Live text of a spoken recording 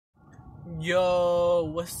Yo,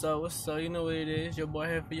 what's up? What's up? You know what it is. Your boy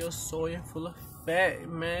here for your soy and full of fat,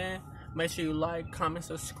 man. Make sure you like, comment,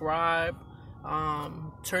 subscribe,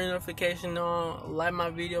 turn notification on, like my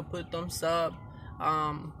video, put a thumbs up.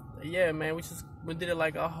 Yeah, man, we did it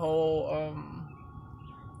like a whole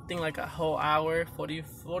I think like a whole hour, 40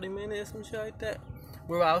 minutes, some shit like that.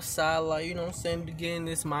 We're outside, like, you know what I'm saying, beginning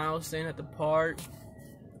this milestone at the park.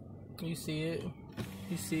 You see it?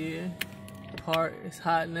 You see it? Part it's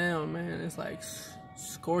hot now, man. It's like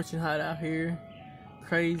scorching hot out here,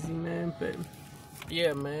 crazy, man. But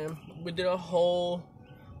yeah, man, we did a whole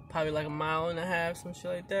probably like a mile and a half, some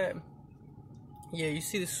shit like that. Yeah, you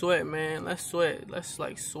see the sweat, man. Let's sweat. Let's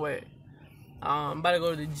like sweat. I'm about to go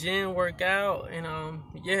to the gym, work out, and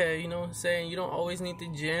yeah, you know what I'm saying. You don't always need the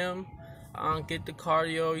gym. Get the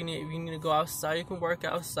cardio. If you need to go outside, you can work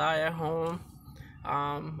outside at home.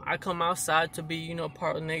 I come outside to be, you know,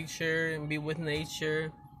 part of nature and be with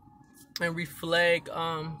nature and reflect,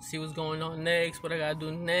 see what's going on next, what I gotta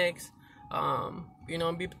do next, you know,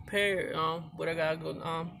 and be prepared, what I gotta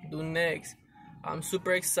go do next. I'm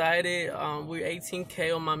super excited. We're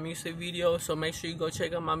 18K on my music video, so make sure you go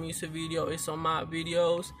check out my music video. It's on my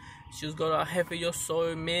videos. Just go to Jefe Yo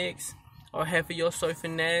Soy Mix or Jefe Yo Soy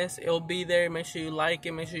Finesse. It'll be there. Make sure you like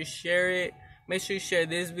it, make sure you share it, make sure you share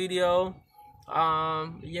this video.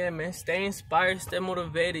 Yeah, man, stay inspired, stay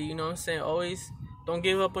motivated, you know what I'm saying. Always don't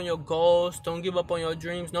give up on your goals, don't give up on your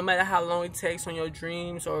dreams, no matter how long it takes on your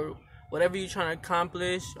dreams or whatever you're trying to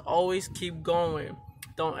accomplish. Always keep going,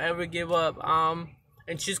 don't ever give up.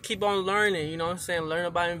 And just keep on learning, you know what I'm saying. Learn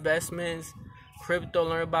about investments, crypto,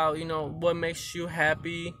 learn about, you know, what makes you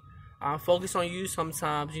happy. Focus on you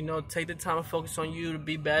sometimes, you know, take the time to focus on you to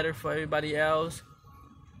be better for everybody else.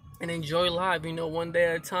 And enjoy life, you know, one day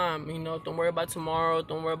at a time. You know, don't worry about tomorrow.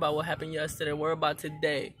 Don't worry about what happened yesterday. Worry about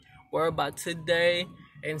today. Worry about today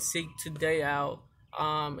and seek today out.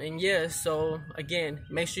 And yeah, so again,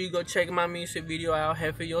 make sure you go check my music video out,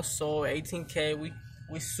 Jefe Yo Soy, 18K.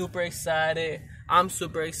 We super excited. I'm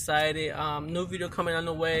super excited. New video coming on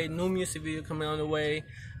the way. New music video coming on the way.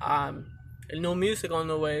 New music on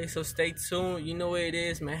the way, so stay tuned. You know what it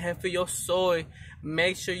is, man. Jefe Yo Soy.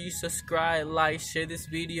 Make sure you subscribe, like, share this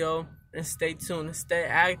video, and stay tuned and stay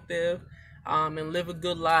active, and live a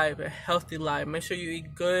good life, a healthy life. Make sure you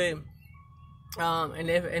eat good. And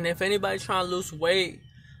if anybody trying to lose weight,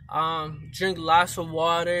 drink lots of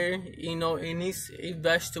water, you know, and eat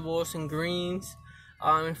vegetables and greens,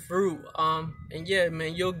 and fruit. And yeah,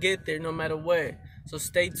 man, you'll get there no matter what. So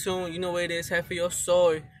stay tuned. You know what it is, Jefe Yo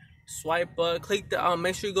Soy. Swipe up, click the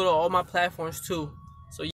make sure you go to all my platforms too. So